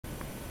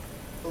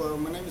Hello,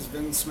 my name is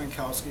Vince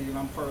Sminkowski and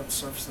I'm part of the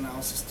surface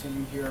analysis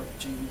team here at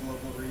GE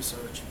Global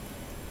Research.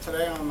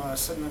 Today I'm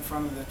sitting in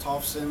front of the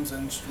ToFSIMS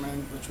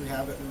instrument, which we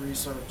have at the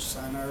Research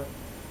Center.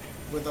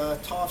 With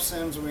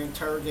ToFSIMS, we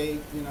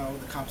interrogate,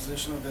 the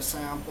composition of the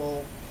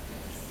sample.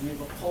 We have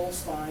a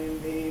pulsed ion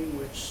beam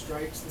which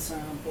strikes the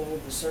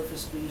sample. The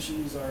surface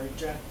species are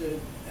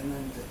ejected and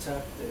then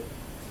detected.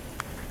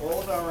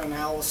 All of our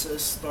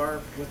analysis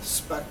start with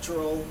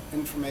spectral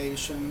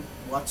information,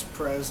 what's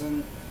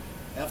present.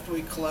 After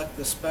we collect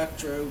the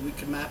spectra, we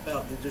can map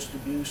out the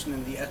distribution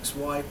in the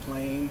XY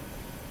plane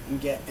and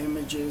get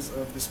images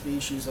of the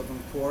species of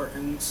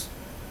importance.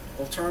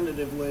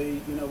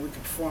 Alternatively, we could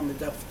perform a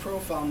depth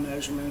profile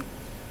measurement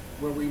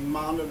where we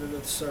monitor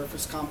the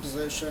surface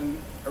composition,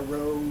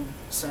 erode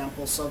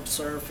sample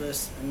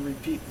subsurface, and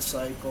repeat the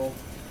cycle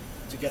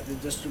to get the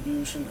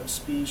distribution of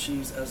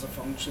species as a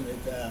function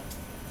of depth.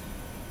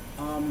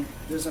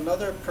 There's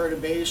another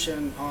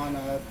perturbation on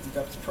the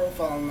depth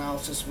profile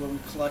analysis where we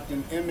collect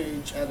an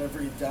image at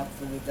every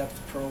depth of the depth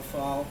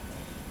profile.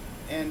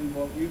 And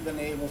what we've been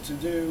able to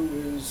do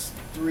is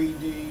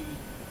 3D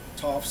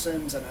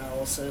ToFSIMS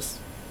analysis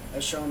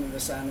as shown in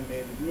this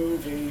animated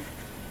movie.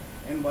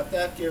 And what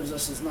that gives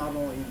us is not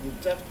only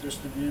the depth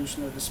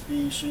distribution of the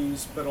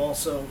species, but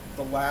also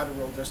the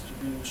lateral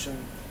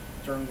distribution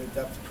during the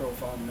depth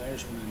profile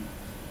measurement.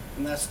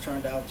 And that's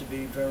turned out to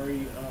be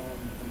very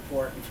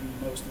important for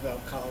most of our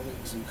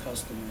colleagues and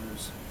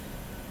customers.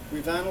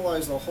 We've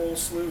analyzed a whole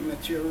slew of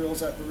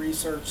materials at the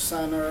Research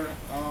Center.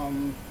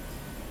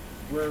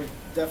 We're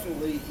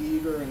definitely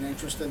eager and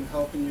interested in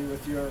helping you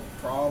with your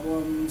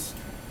problems.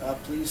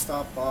 Please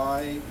stop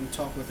by and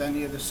talk with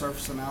any of the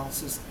surface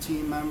analysis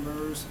team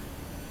members.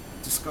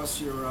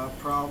 Discuss your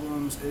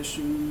problems,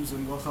 issues,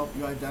 and we'll help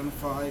you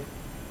identify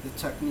the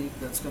technique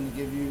that's going to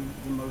give you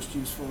the most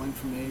useful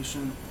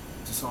information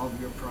to solve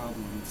your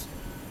problems.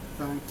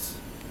 Thanks.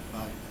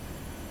 Bye.